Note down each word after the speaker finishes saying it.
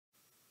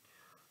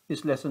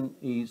This lesson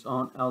is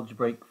on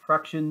algebraic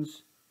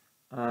fractions,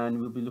 and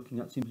we'll be looking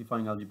at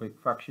simplifying algebraic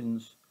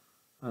fractions.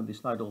 And this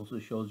slide also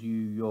shows you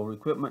your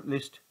equipment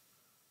list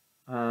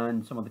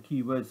and some of the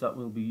keywords that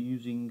we'll be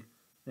using,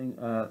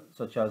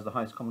 such as the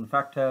highest common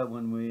factor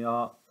when we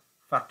are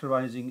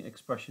factorizing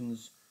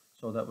expressions,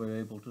 so that we're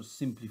able to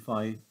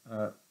simplify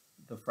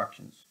the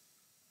fractions.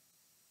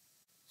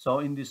 So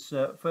in this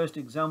first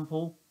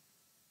example,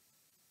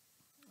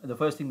 the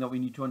first thing that we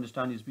need to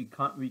understand is we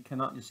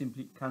cannot just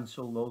simply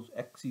cancel those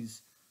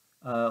x's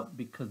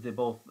because they're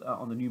both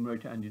on the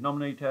numerator and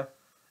denominator.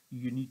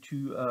 You need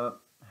to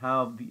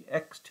have the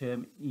x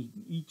term in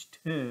each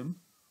term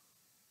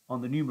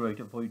on the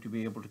numerator for you to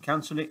be able to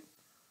cancel it.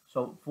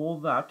 So for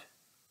that,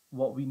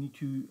 what we need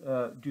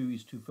to do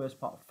is to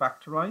first part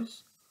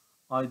factorize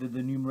either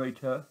the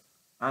numerator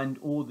and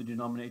or the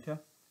denominator,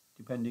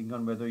 depending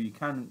on whether you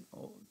can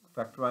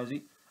factorize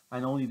it,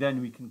 and only then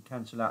we can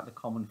cancel out the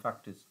common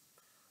factors.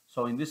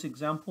 So in this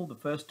example, the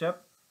first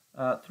step,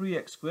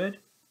 3x squared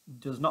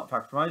does not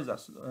factorize,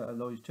 that's a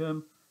lowest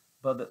term,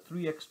 but that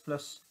 3x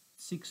plus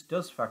 6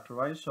 does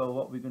factorize. So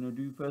what we're going to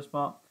do first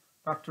part,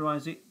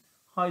 factorize it.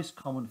 Highest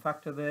common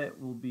factor there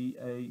will be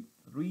a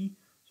 3,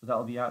 so that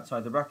will be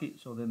outside the bracket.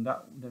 So then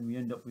we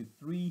end up with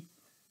 3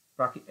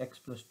 bracket x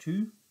plus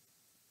 2,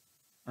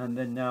 and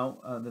then now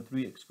the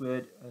 3x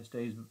squared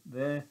stays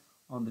there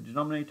on the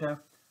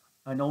denominator,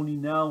 and only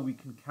now we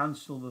can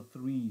cancel the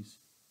 3's.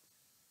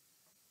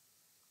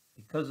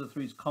 Because the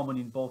 3 is common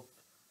in both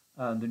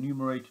the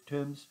numerator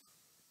terms,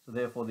 so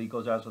therefore it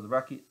goes out of the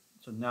bracket.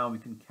 So now we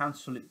can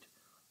cancel it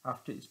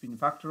after it's been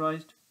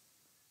factorized,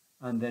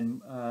 and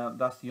then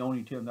that's the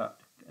only term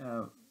that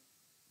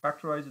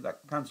factorizes,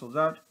 that cancels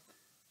out.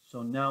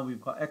 So now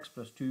we've got x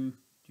plus 2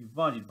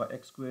 divided by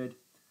x squared,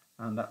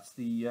 and that's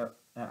the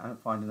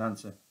final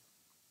answer.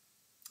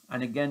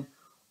 And again,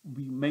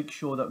 we make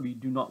sure that we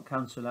do not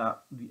cancel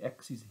out the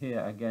x's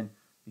here again,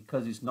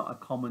 because it's not a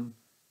common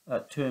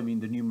term in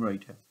the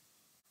numerator.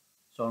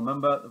 So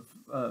remember,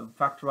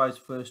 factorize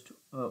first,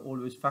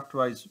 always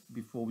factorize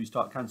before we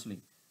start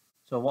cancelling.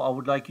 So what I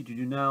would like you to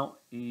do now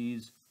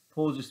is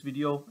pause this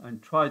video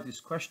and try this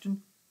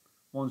question.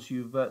 Once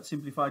you've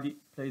simplified it,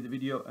 play the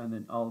video, and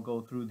then I'll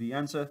go through the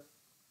answer.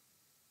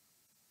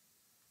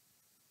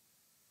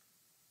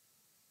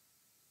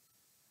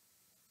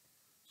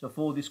 So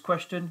for this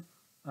question,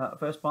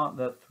 first part,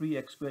 the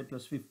 3x squared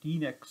plus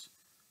 15x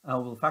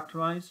will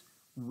factorize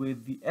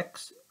with the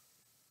x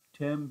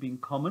term being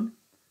common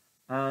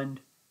and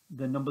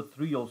the number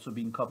 3 also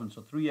being common.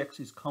 So 3x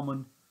is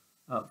common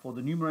for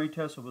the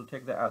numerator, so we'll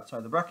take that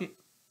outside the bracket.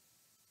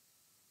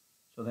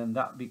 So then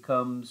that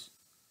becomes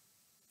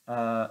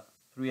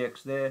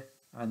 3x there,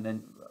 and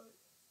then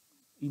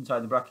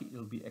inside the bracket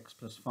it'll be x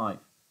plus 5.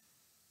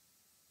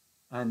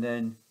 And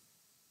then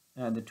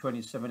the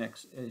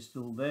 27x is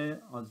still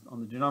there on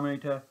the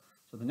denominator.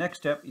 So the next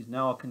step is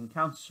now I can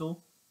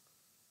cancel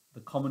the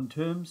common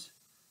terms.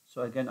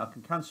 So again, I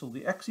can cancel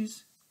the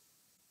x's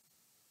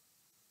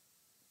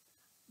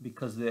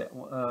because they're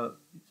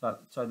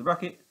inside the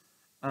bracket,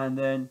 and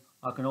then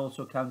I can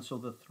also cancel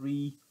the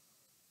 3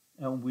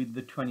 with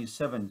the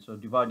 27. So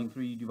dividing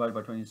 3 divided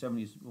by 27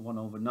 is 1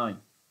 over 9.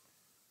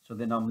 So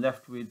then I'm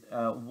left with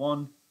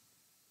 1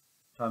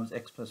 times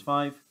x plus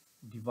 5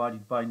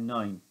 divided by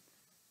 9.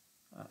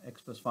 X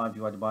plus 5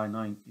 divided by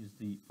 9 is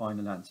the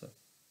final answer.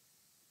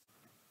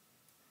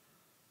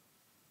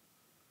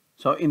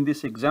 So in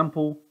this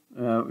example,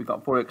 we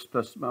got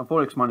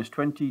 4x minus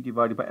 20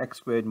 divided by x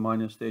squared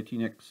minus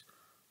 13x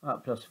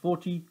plus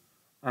 40,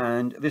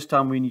 and this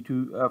time we need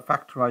to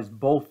factorize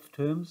both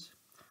terms.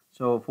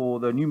 So for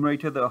the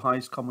numerator, the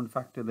highest common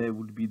factor there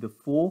would be the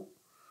 4.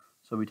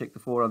 So we take the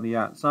 4 on the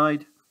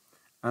outside,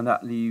 and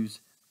that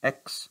leaves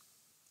x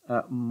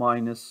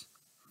minus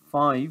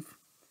 5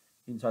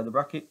 inside the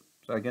bracket.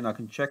 So again, I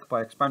can check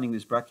by expanding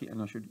this bracket,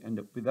 and I should end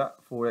up with that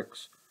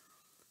 4x.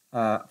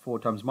 4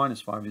 times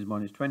minus 5 is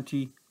minus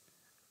 20,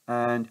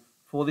 and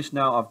for this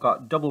now I've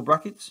got double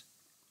brackets,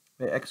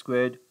 x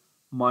squared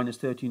minus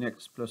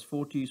 13x plus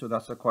 40, so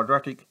that's a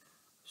quadratic.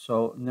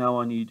 So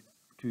now I need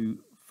to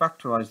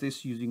factorize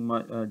this using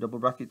my double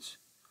brackets.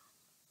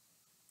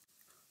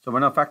 So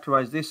when I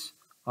factorize this,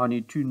 I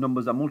need two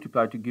numbers that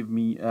multiply to give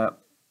me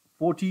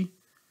 40,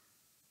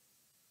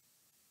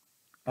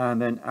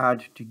 and then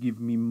add to give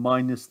me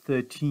minus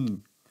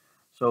 13.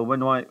 So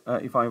when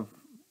if I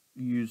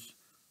use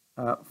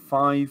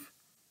 5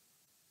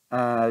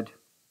 add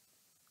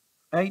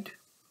 8,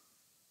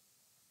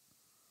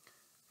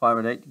 5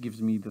 and 8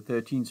 gives me the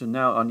 13. So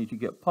now I need to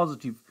get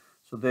positive,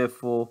 so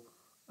therefore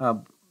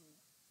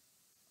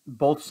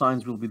both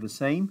signs will be the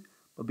same,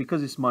 but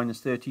because it's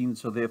minus 13,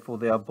 so therefore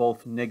they are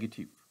both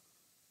negative.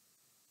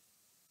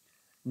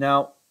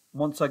 Now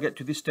once I get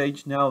to this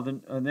stage, now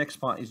the next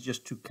part is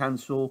just to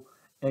cancel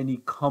any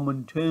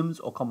common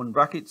terms or common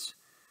brackets.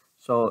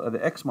 So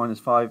the x minus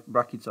 5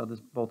 brackets are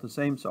both the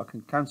same, so I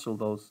can cancel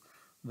those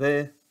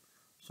there.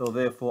 So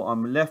therefore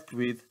I'm left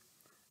with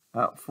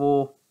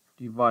 4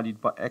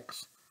 divided by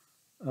x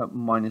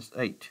minus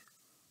 8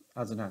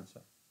 as an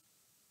answer.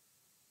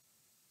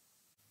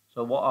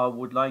 So what I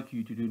would like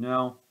you to do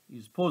now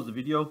is pause the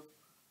video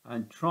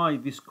and try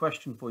this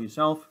question for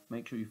yourself.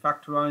 Make sure you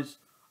factorize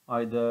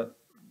either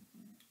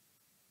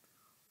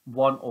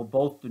one or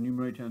both the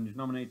numerator and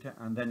denominator,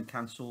 and then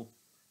cancel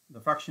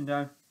the fraction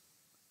down.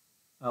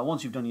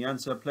 Once you've done the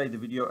answer, play the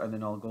video and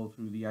then I'll go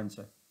through the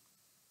answer.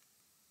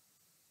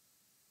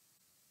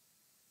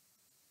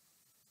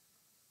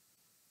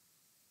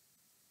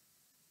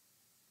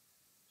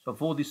 So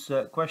for this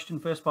question,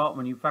 first part,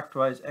 when you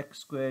factorize x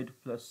squared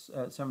plus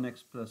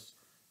 7x plus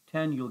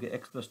 10, you'll get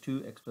x plus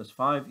 2, x plus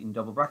 5 in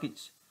double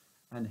brackets.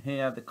 And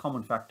here the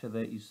common factor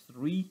there is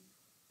 3,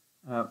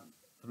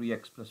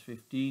 3x plus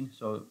 15.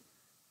 So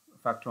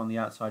factor on the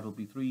outside will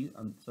be 3,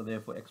 and so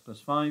therefore x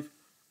plus 5.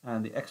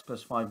 And the x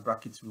plus 5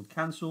 brackets will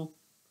cancel.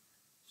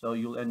 So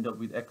you'll end up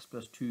with x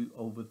plus 2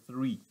 over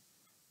 3.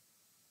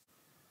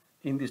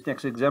 In this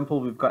next example,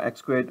 we've got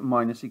x squared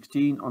minus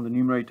 16 on the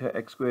numerator,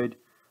 x squared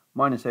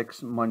minus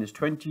x minus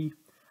 20,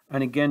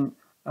 and again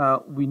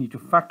we need to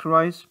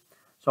factorize.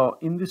 So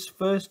in this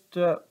first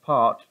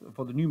part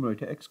for the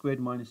numerator, x squared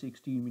minus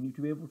 16, we need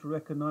to be able to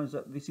recognize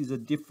that this is a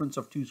difference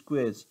of two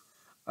squares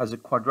as a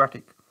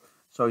quadratic.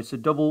 So it's a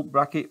double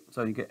bracket,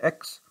 so you get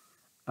x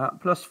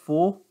plus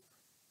 4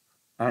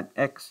 and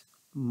x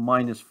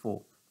minus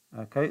 4.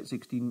 Okay,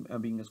 16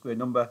 being a square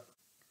number.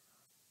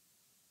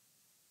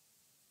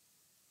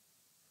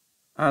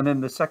 And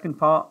then the second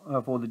part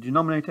for the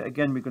denominator,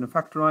 again we're going to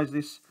factorize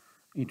this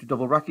into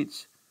double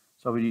brackets.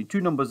 So we need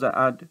two numbers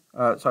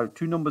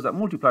that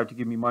multiply to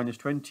give me minus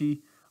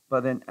 20,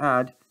 but then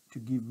add to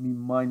give me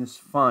minus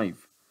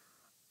 5.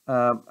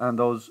 And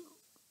those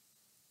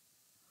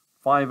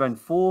 5 and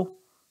 4,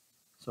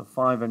 so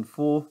 5 and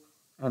 4,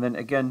 and then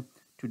again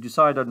to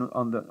decide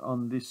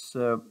on this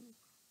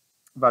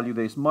value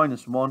there is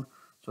minus 1,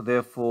 so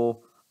therefore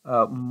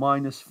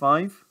minus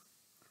 5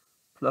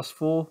 plus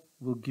 4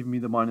 will give me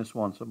the minus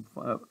 1. So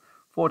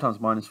 4 times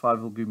minus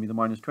 5 will give me the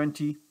minus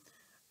 20.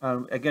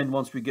 Again,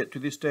 once we get to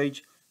this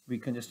stage, we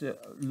can just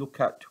look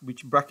at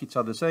which brackets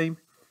are the same,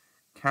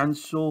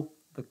 cancel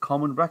the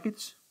common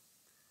brackets,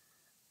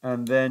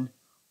 and then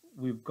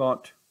we've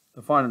got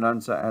the final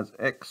answer as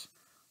x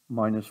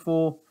minus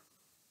 4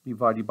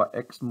 divided by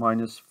x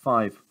minus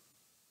 5.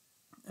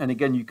 And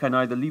again, you can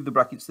either leave the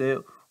brackets there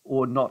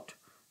or not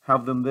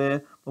have them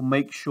there, but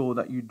make sure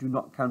that you do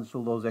not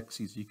cancel those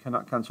x's. You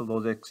cannot cancel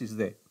those x's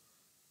there.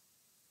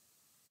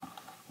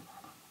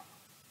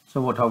 So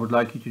what I would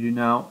like you to do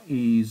now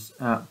is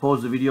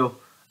pause the video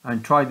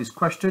and try this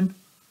question.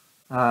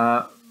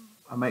 And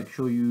make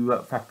sure you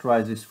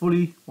factorize this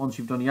fully. Once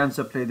you've done the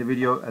answer, play the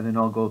video and then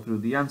I'll go through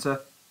the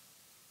answer.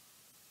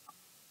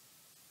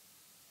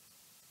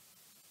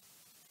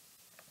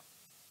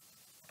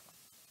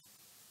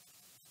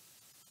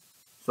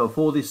 So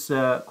for this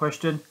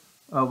question,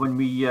 when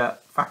we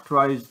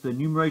factorize the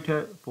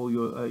numerator, for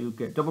your you'll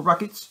get double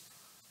brackets,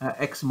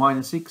 x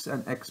minus 6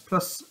 and x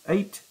plus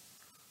 8.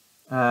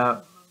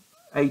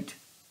 8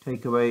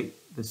 take away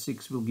the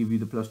 6 will give you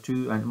the plus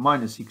 2, and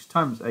minus 6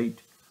 times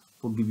 8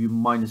 will give you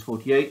minus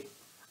 48.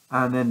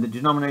 And then the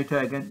denominator,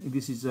 again,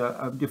 this is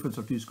a difference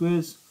of two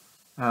squares,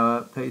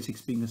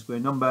 36 being a square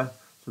number,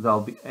 so that'll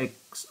be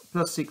x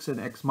plus 6 and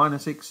x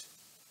minus 6.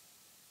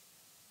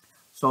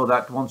 So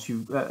that once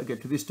you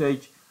get to this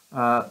stage,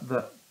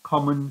 the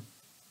common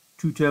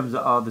two terms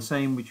that are the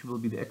same, which will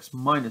be the x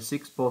minus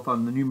 6, both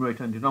on the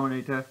numerator and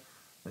denominator,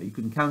 that you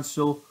can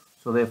cancel.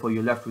 So therefore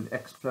you're left with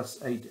x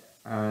plus 8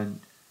 and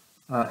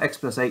x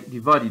plus 8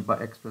 divided by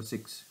x plus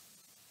 6.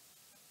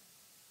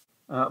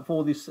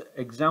 For this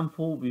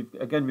example, we've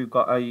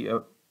got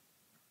a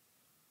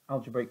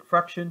algebraic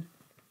fraction,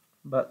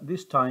 but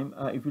this time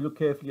if you look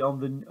carefully on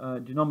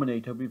the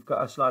denominator, we've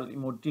got a slightly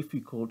more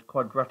difficult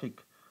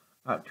quadratic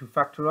to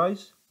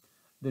factorize.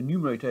 The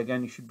numerator,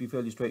 again, should be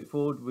fairly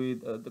straightforward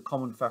with the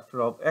common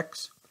factor of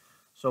x.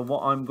 So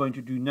what I'm going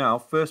to do now,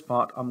 first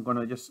part, I'm going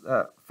to just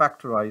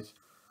factorize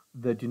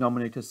the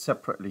denominator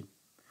separately.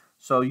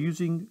 So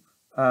using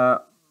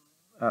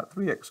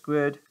 3x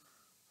squared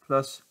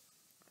plus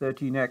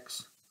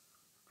 13x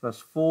plus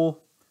 4,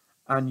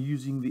 and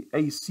using the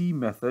AC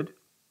method,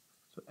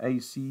 so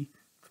AC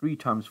 3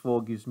 times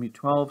 4 gives me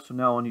 12. So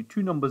now I need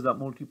two numbers that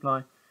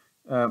multiply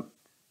to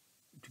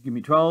give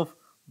me 12,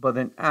 but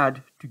then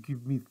add to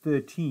give me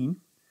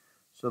 13.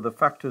 So the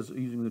factors,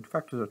 using the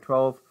factors of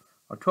 12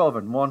 are 12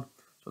 and 1,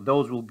 so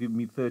those will give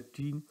me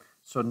 13.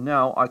 So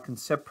now I can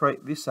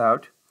separate this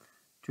out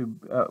to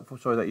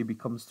so that it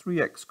becomes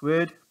 3x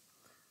squared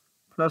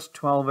plus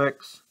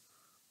 12x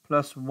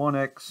plus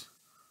 1x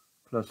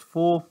plus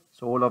 4.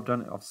 So all I've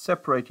done, I've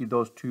separated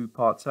those two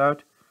parts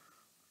out.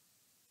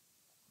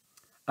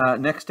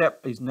 Next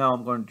step is now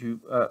I'm going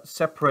to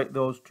separate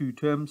those two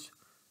terms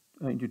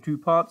into two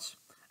parts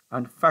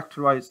and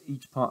factorize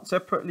each part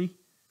separately.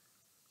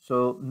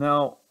 So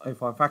now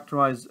if I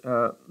factorize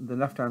the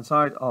left hand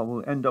side, I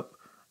will end up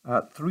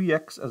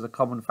 3x as a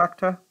common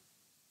factor,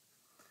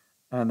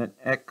 and then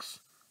x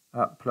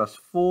plus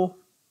 4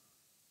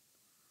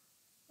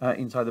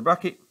 inside the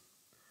bracket,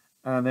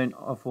 and then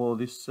for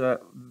this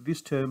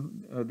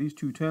term, these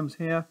two terms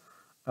here,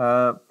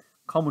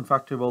 common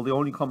factor, well, the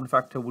only common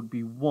factor would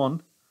be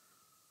 1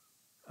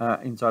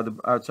 outside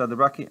the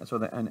bracket, so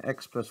and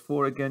x plus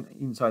 4 again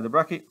inside the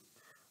bracket.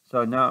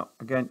 So now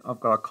again I've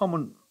got a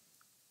common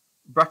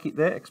bracket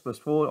there, x plus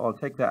 4. I'll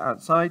take that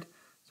outside,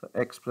 so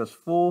x plus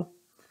 4,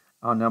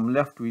 and I'm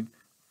left with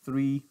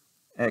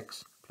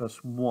 3x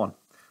plus 1.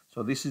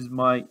 So this is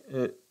my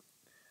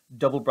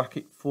double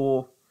bracket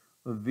for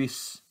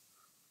this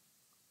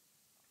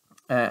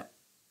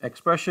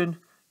expression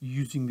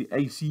using the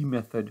AC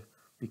method,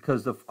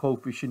 because the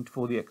coefficient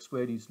for the x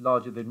squared is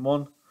larger than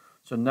 1.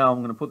 So now I'm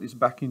going to put this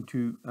back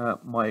into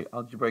my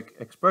algebraic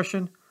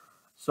expression,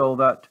 so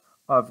that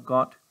I've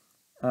got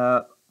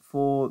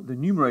for the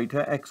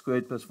numerator x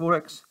squared plus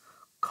 4x,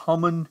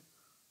 common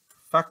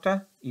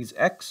factor is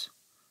x.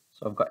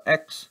 So I've got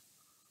x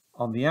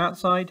on the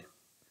outside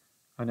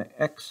and an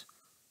x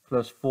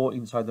plus 4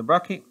 inside the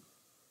bracket.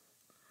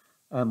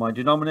 And my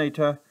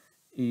denominator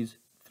is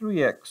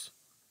 3x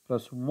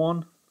plus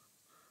 1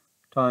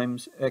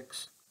 times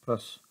x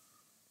plus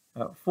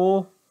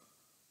 4.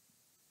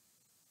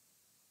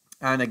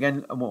 And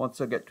again, once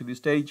I get to this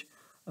stage,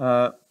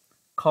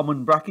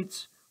 common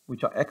brackets,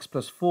 which are x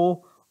plus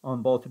 4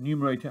 on both the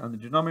numerator and the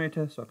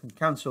denominator, so I can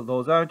cancel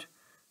those out.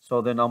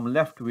 So then I'm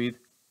left with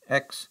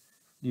x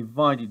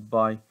divided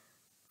by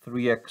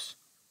 3x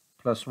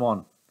plus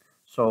 1.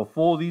 So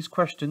for these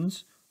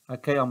questions,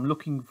 okay, I'm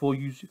looking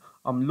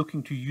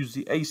to use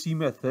the AC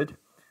method,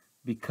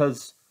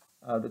 because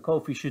the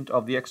coefficient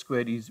of the x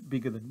squared is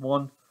bigger than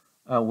 1,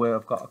 where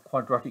I've got a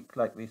quadratic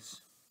like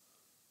this.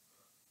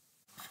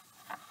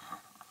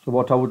 So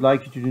what I would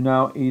like you to do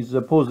now is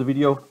pause the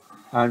video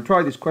and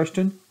try this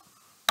question.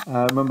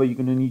 Remember, you're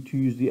going to need to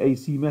use the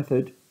AC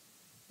method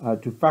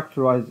to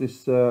factorize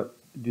this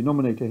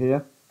denominator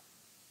here.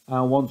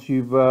 And once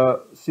you've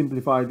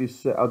simplified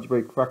this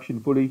algebraic fraction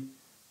fully,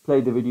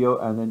 play the video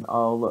and then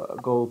I'll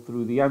go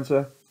through the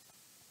answer.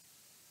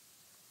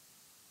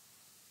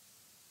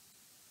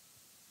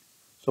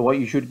 So what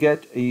you should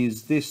get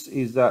is this,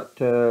 is that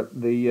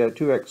the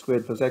 2x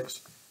squared plus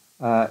x,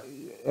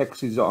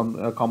 x is on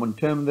a common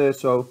term there,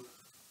 so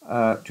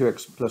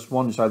 2x plus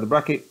 1 inside the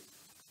bracket,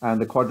 and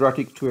the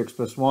quadratic 2x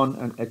plus 1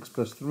 and x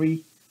plus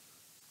 3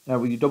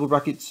 with your double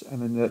brackets,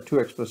 and then the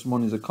 2x plus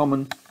 1 is a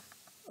common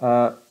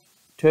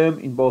term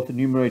in both the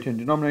numerator and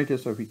denominator,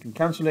 so we can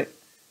cancel it,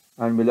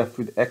 and we're left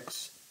with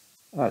x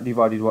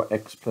divided by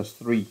x plus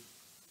 3.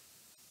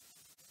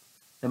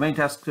 The main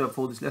task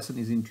for this lesson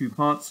is in two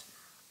parts.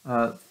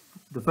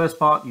 The first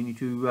part, you need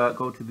to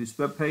go to this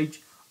web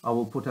page. I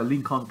will put a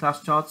link on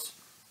class charts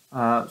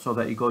so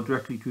that you go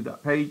directly to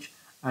that page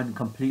and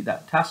complete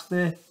that task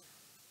there.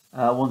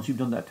 Once you've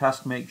done that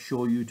task, make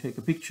sure you take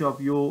a picture of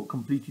your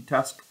completed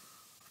task,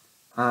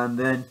 and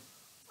then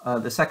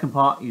the second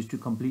part is to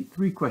complete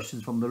 3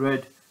 questions from the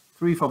red,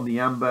 3 from the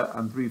amber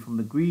and 3 from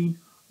the green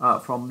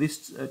from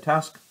this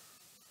task.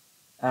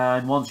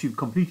 And once you've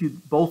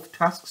completed both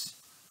tasks,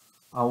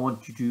 I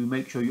want you to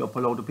make sure you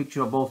upload a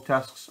picture of both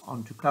tasks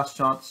onto class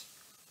charts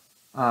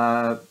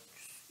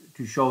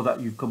to show that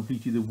you've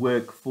completed the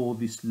work for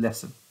this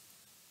lesson.